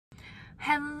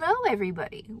Hello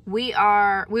everybody. We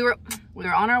were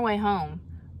on our way home,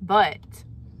 but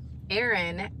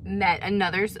Aaron met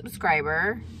another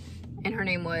subscriber and her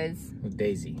name was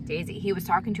Daisy. Daisy. He was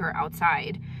talking to her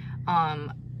outside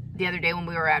the other day when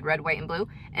we were at Red, White, and Blue,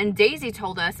 and Daisy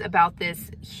told us about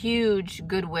this huge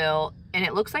Goodwill, and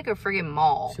it looks like a friggin'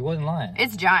 mall. She wasn't lying.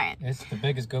 It's giant. It's the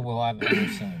biggest Goodwill I've ever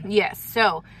seen. Yes.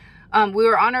 So we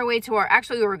were on our way to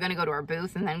we were going to go to our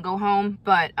booth and then go home,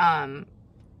 but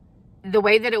the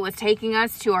way that it was taking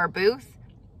us to our booth,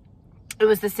 it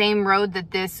was the same road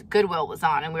that this Goodwill was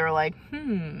on. And we were like,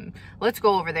 let's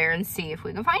go over there and see if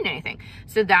we can find anything.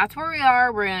 So that's where we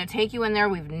are. We're going to take you in there.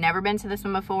 We've never been to this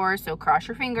one before. So cross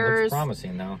your fingers. Looks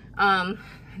promising though.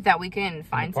 That we can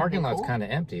find something cool. The parking lot's kind of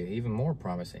empty. Even more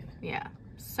promising. Yeah.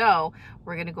 So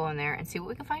we're going to go in there and see what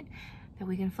we can find that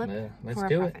we can flip let's for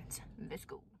do a it. profit. Let's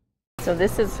go. So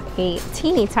this is a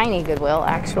teeny tiny Goodwill,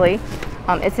 actually.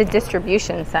 It's a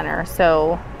distribution center,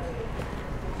 so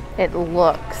it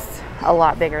looks a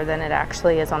lot bigger than it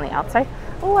actually is on the outside.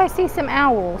 Oh, I see some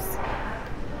owls.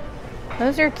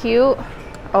 Those are cute.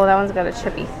 Oh, that one's got a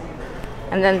chippy.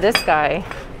 And then this guy.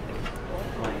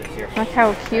 Look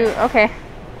how cute. Okay.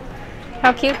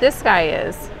 How cute this guy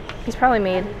is. He's probably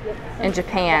made in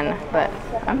Japan, but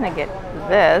I'm going to get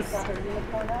this.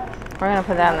 We're going to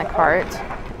put that in the cart.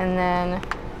 And then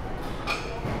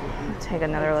I'll take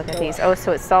another look at these. Oh,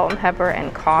 so it's salt and pepper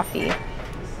and coffee.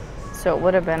 So it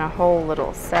would have been a whole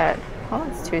little set. Oh,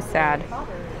 it's too sad.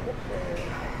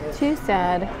 Too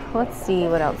sad. Let's see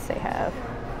what else they have.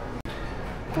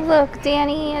 Look,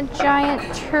 Danny, a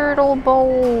giant turtle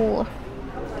bowl.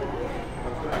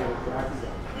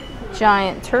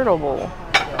 Giant turtle bowl.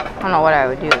 I don't know what I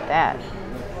would do with that.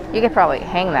 You could probably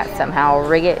hang that somehow,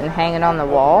 rig it and hang it on the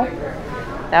wall.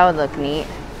 That would look neat.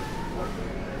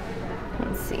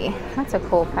 Let's see. That's a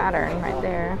cool pattern right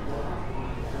there.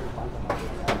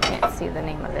 Can't see the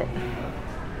name of it.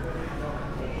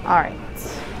 Alright.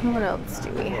 What else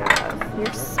do we have?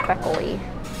 You're speckly.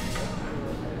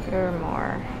 You're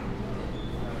more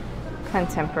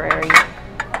contemporary.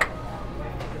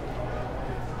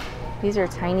 These are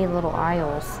tiny little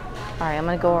aisles. Alright, I'm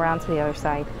going to go around to the other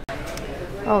side.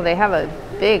 Oh, they have a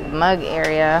big mug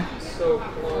area.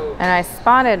 And I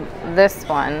spotted this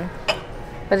one,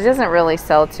 but it doesn't really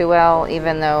sell too well,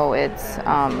 even though it's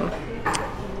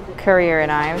Courier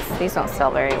knives. These don't sell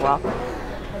very well.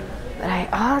 But I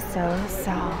also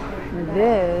saw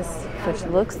this, which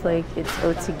looks like it's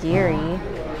otagiri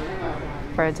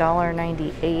for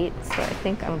 $1.98. So I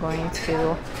think I'm going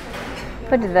to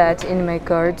put that in my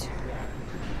cart.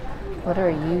 What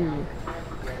are you?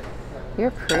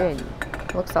 You're pretty.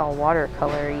 Looks all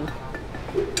watercolory.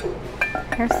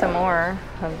 Here's some more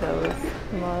of those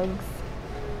mugs.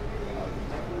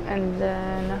 And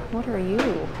then, what are you?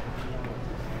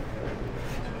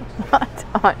 What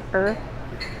on earth?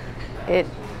 It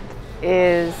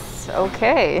is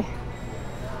okay.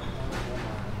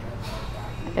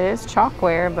 It is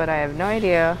chalkware, but I have no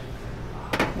idea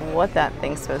what that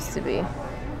thing's supposed to be.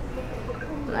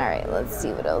 Alright, let's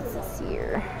see what else is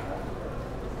here.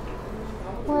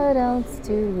 What else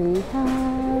do we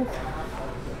have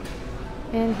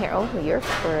in here? Oh, you're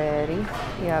pretty.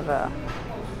 You have a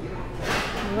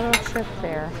little chip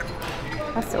there.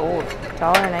 That's old.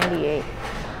 $1.98.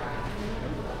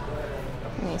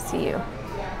 Let me see you.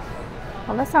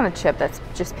 Well, that's not a chip. That's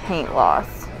just paint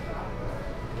loss.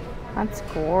 That's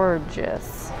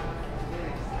gorgeous.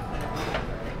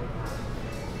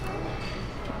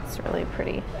 It's really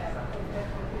pretty.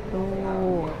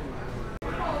 Ooh.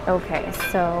 Okay,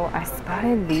 so I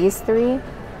spotted these three.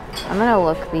 I'm going to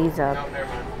look these up.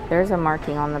 There's a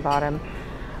marking on the bottom.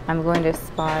 I'm going to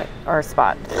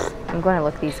I'm going to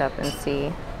look these up and see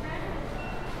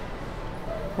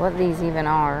what these even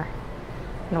are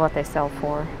and what they sell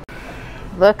for.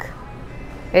 Look,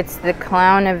 it's the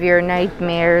clown of your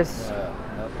nightmares.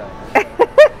 Okay.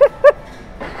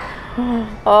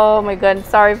 Oh my god,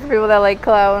 sorry for people that like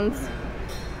clowns.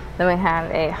 Then we have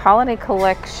a holiday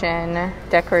collection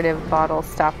decorative bottle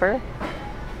stopper.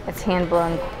 It's hand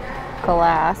blown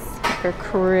glass for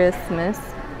Christmas.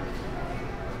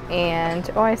 And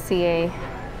oh, I see a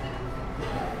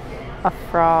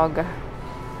frog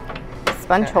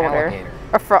sponge holder. Alligator.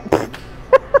 A frog.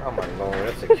 Oh my lord,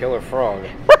 that's a killer frog.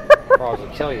 Frogs will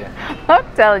kill you. I'm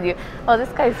telling you. Oh, this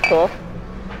guy's cool.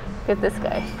 Look at this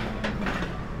guy.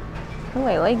 Oh,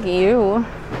 I like you.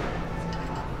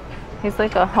 He's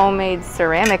like a homemade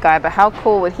ceramic guy, but how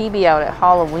cool would he be out at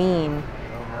Halloween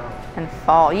and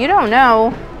fall? You don't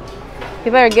know. You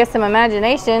better get some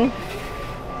imagination.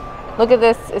 Look at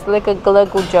this. It's like a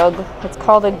gluggle jug. It's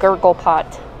called a gurgle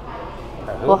pot.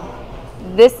 Well,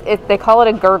 they call it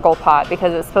a gurgle pot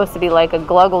because it's supposed to be like a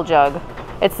gluggle jug.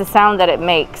 It's the sound that it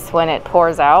makes when it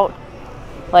pours out.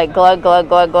 Like glug, glug,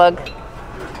 glug, glug.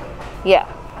 Yeah.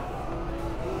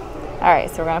 All right,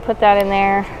 so we're gonna put that in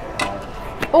there.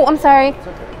 Oh, I'm sorry.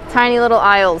 Okay. Tiny little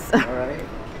aisles. All right.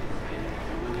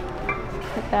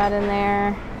 Put that in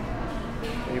there.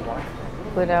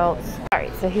 What else? All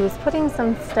right, so he was putting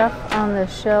some stuff on the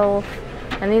shelf,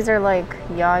 and these are like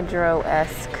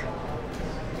Yadro-esque.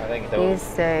 I think those.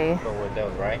 These say. Go with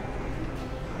those, right?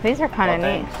 These are kind of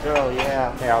neat. So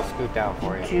yeah. Here, I'll scoot down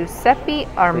for you. Giuseppe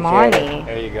Armani.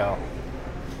 There you go.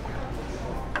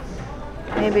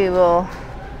 Maybe we'll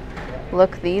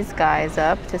look these guys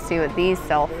up to see what these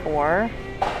sell for.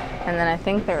 And then I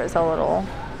think there was a little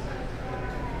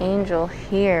angel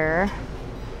here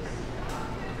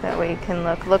that we can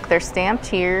look. Look, they're stamped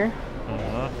here.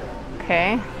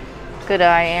 Okay. Good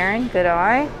eye, Aaron. Good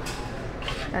eye.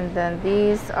 And then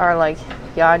these are like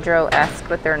Yadro-esque,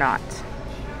 but they're not.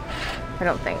 I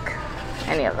don't think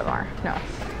any of them are. No.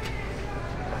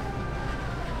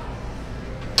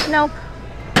 Nope.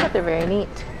 But they're very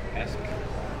neat. Esque.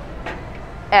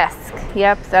 Esque.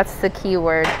 Yep, that's the key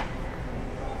word.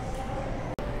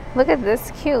 Look at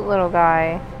this cute little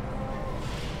guy.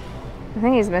 I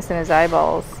think he's missing his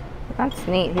eyeballs. That's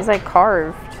neat. He's like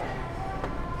carved.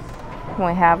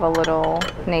 We have a little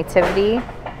nativity.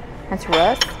 That's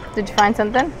Russ. Did you find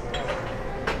something?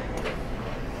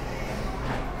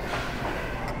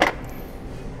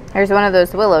 There's one of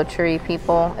those willow tree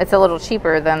people. It's a little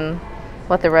cheaper than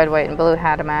what the red, white, and blue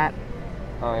had them at.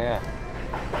 Oh yeah.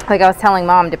 Like I was telling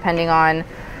Mom, depending on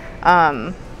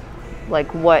like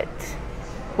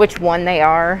which one they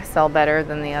are, sell better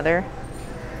than the other.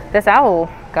 This owl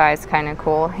guy's kind of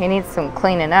cool. He needs some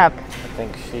cleaning up. I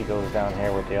think she goes down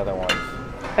here with the other ones.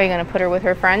 Are you gonna put her with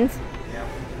her friends? Yeah.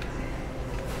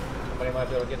 Somebody might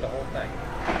be able to get the whole thing.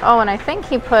 Oh, and I think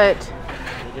he put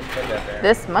You just put that there.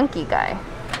 this monkey guy,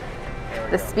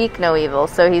 the Speak No Evil.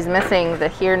 So he's missing the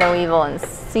Hear No Evil and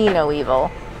See No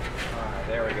Evil.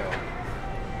 There we go.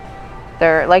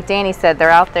 They're, like Danny said,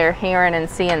 they're out there hearing and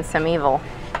seeing some evil.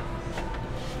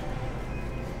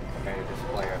 Okay,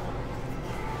 display it.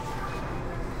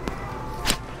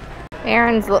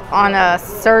 Aaron's on a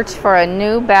search for a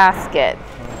new basket.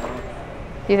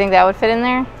 Do you think that would fit in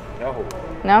there? No.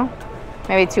 No?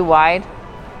 Maybe too wide?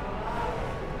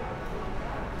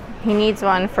 He needs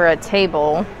one for a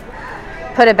table.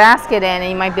 Put a basket in and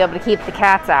you might be able to keep the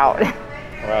cats out.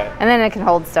 Right. And then it can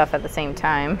hold stuff at the same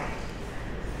time.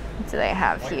 What do they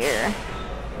have here?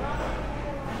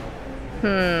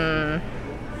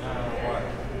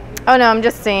 Oh no, I'm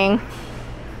just seeing.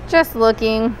 Just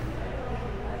looking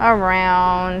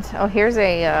around. Oh, here's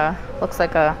a, looks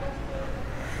like a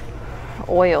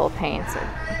oil paint. So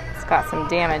it's got some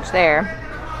damage there.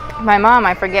 My mom,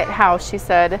 I forget how, she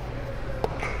said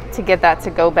to get that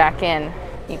to go back in.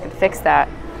 You could fix that.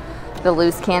 The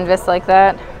loose canvas like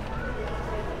that.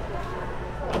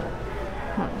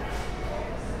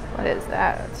 What is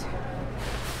that?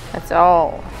 That's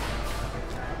all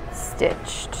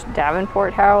stitched.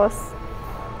 Davenport House.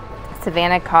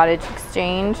 Savannah Cottage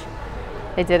Exchange.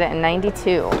 They did it in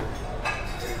 '92.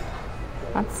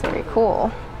 That's very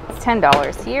cool. It's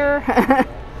 $10 here.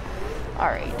 All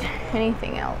right,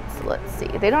 anything else? Let's see.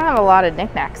 They don't have a lot of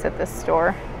knickknacks at this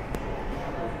store.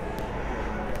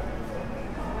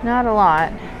 Not a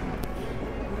lot.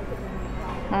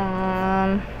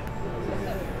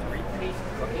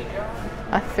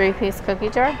 A 3-piece cookie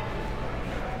jar?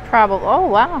 Probably. Oh,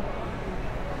 wow.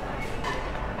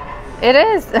 It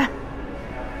is.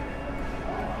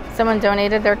 Someone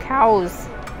donated their cows.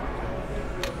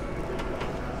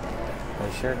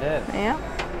 They sure did. Yeah.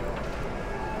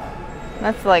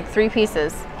 That's like 3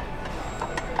 pieces.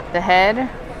 The head,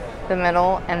 the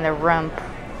middle, and the rump.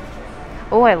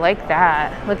 Oh, I like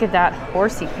that. Look at that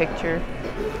horsey picture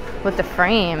with the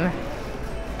frame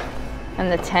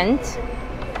and the tent.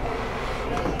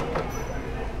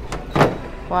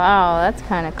 Wow, that's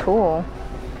kind of cool.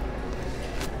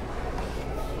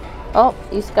 Oh,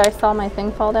 you guys saw my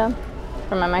thing fall down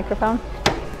from my microphone?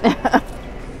 Of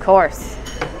course.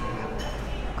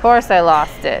 Of course I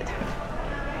lost it.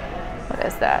 What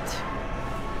is that?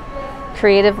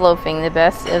 Creative Loafing, the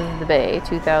best of the Bay,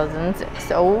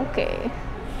 2006. Okay.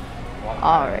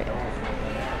 All right.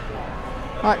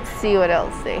 Let's see what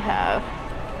else they have.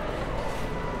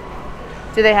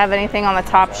 Do they have anything on the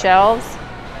top shelves?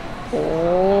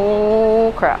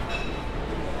 Oh, crap.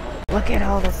 Look at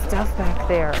all the stuff back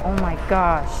there. Oh my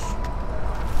gosh.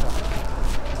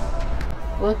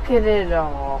 Look at it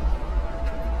all.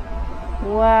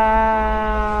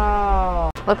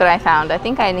 Wow. Look what I found. I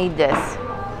think I need this.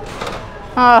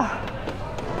 Oh,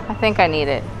 I think I need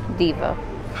it. Diva.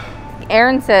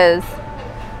 Aaron says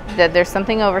that there's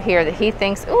something over here that he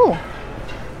thinks, ooh,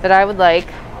 that I would like,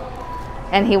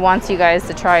 and he wants you guys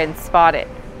to try and spot it.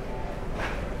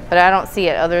 But I don't see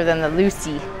it other than the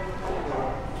Lucy.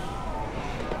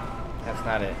 That's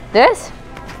not it. This?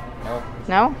 No.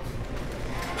 No?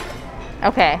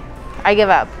 Okay. I give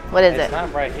up. What is it? It's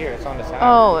not right here. It's on the side.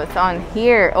 Oh, it's on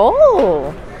here.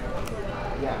 Oh.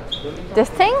 Yeah. This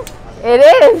thing? It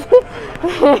is.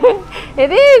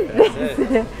 It is. That's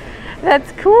it.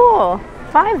 That's cool.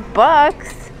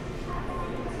 $5.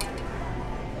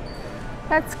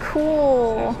 That's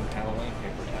cool. Some Halloween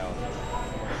paper towels.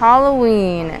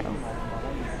 Halloween.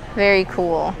 Very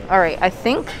cool. All right, I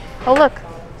think. Oh, look.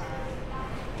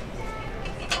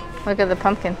 Look at the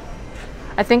pumpkin.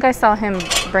 I think I saw him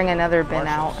bring another bin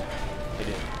out. He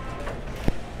did.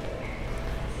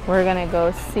 We're gonna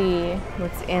go see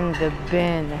what's in the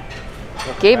bin.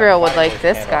 Gabriel would like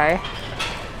this guy.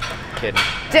 Kidding.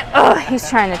 Oh, he's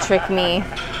trying to trick me.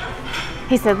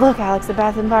 He said, look, Alex, the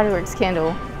Bath & Body Works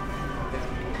candle.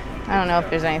 I don't know if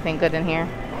there's anything good in here.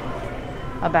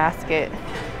 A basket.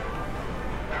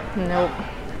 Nope.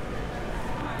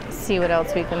 Let's see what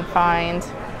else we can find.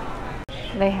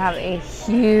 They have a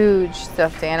huge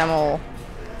stuffed animal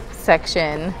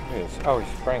section. Oh, he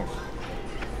springs.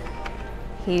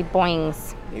 He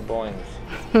boings. He boings.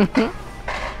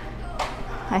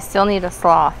 I still need a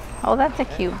sloth. Oh, that's a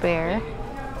cute bear.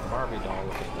 Barbie doll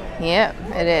looking thing. Yep,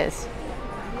 it is.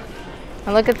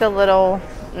 And look at the little,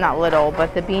 not little,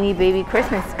 but the Beanie Baby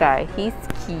Christmas guy. He's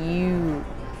cute.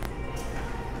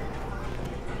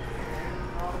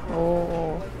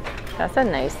 Oh, that's a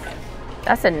nice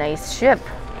ship.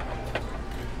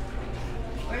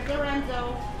 Where's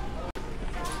Lorenzo?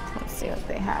 Let's see what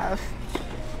they have.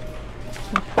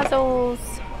 Some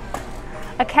puzzles.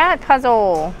 A cat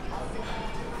puzzle.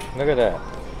 Look at that.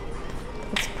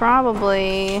 It's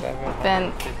probably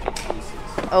been 750 pieces.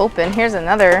 open. Here's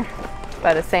another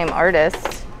by the same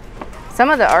artist. Some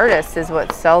of the artists is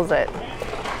what sells it.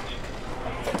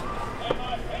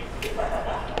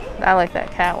 I like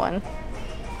that cat one.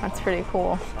 That's pretty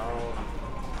cool.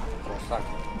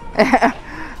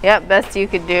 Yep, best you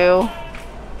could do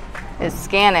is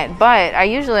scan it. But I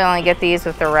usually only get these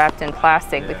if they're wrapped in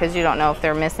plastic because you don't know if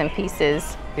they're missing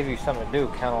pieces. Give you something to do,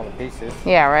 count on the pieces.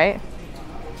 Yeah, right?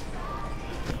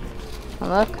 And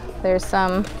look, there's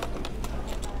Mulan.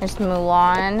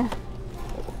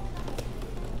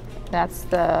 That's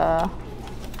the,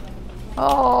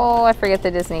 oh, I forget the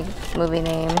Disney movie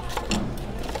name.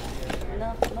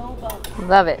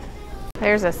 Love it.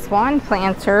 There's a swan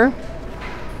planter.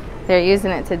 They're using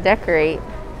it to decorate.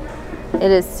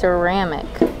 It is ceramic,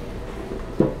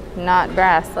 not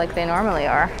brass like they normally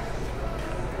are.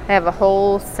 They have a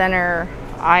whole center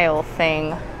aisle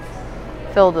thing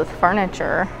filled with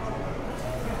furniture.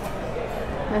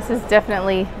 This is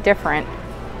definitely different.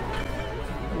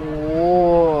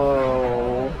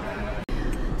 Whoa.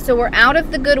 So we're out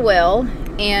of the Goodwill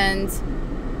and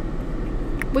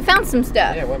we found some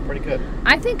stuff. Yeah, it went pretty good.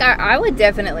 I think I would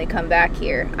definitely come back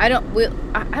here. I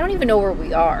don't even know where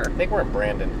we are. I think we're in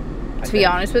Brandon. To be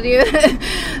honest with you,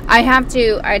 I'd have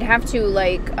to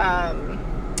like,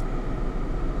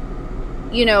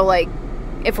 you know, like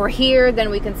if we're here,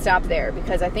 then we can stop there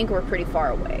because I think we're pretty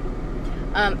far away.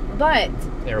 But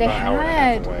They're about an hour and a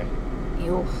half away.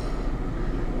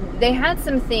 They had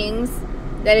some things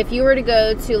that if you were to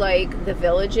go to like the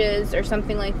Villages or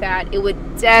something like that, it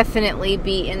would definitely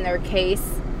be in their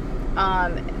case.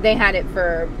 They had it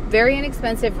for very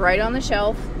inexpensive right on the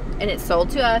shelf and it sold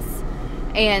to us.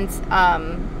 And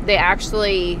they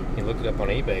actually... You looked it up on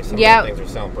eBay. Some yeah, of the things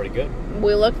are selling pretty good.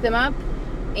 We looked them up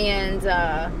and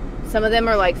some of them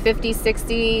are like $50,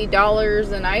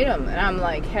 $60 an item. And I'm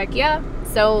like, heck yeah.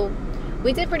 So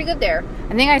we did pretty good there.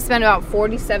 I think I spent about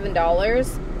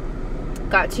 $47.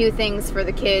 Got 2 things for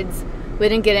the kids. We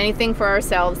didn't get anything for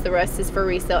ourselves. The rest is for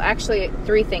resale. Actually,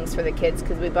 3 things for the kids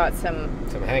because we bought some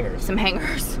hangers. Some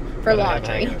hangers for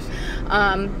laundry.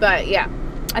 But yeah,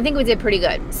 I think we did pretty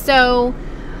good. So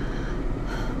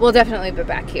we'll definitely be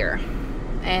back here.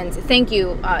 And thank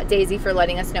you, Daisy, for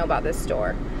letting us know about this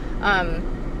store.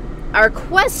 Our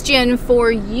question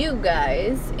for you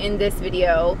guys in this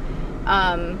video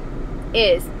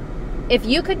is, if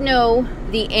you could know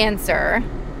the answer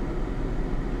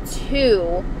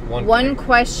to one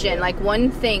question, like one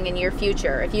thing in your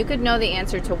future, if you could know the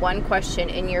answer to one question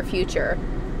in your future,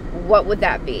 what would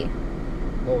that be?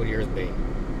 What would yours be?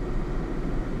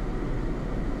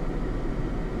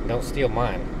 Don't steal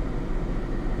mine.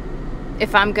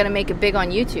 If I'm going to make it big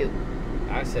on YouTube.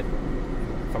 I said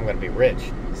if I'm going to be rich.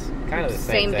 Kind of the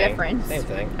same thing. difference. Same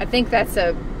thing. I think that's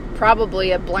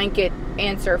probably a blanket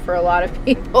answer for a lot of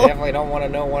people. Definitely don't want to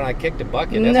know when I kicked a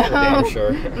bucket. That's for damn sure.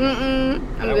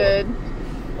 I'm good.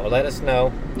 Well, let us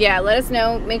know. Yeah, let us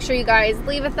know. Make sure you guys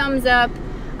leave a thumbs up.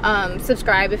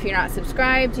 Subscribe if you're not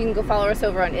subscribed. You can go follow us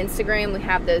over on Instagram. We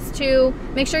have those too.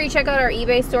 Make sure you check out our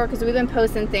eBay store because we've been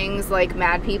posting things like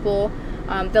mad people.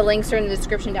 The links are in the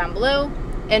description down below.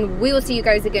 And we will see you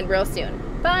guys again real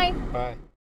soon. Bye. Bye.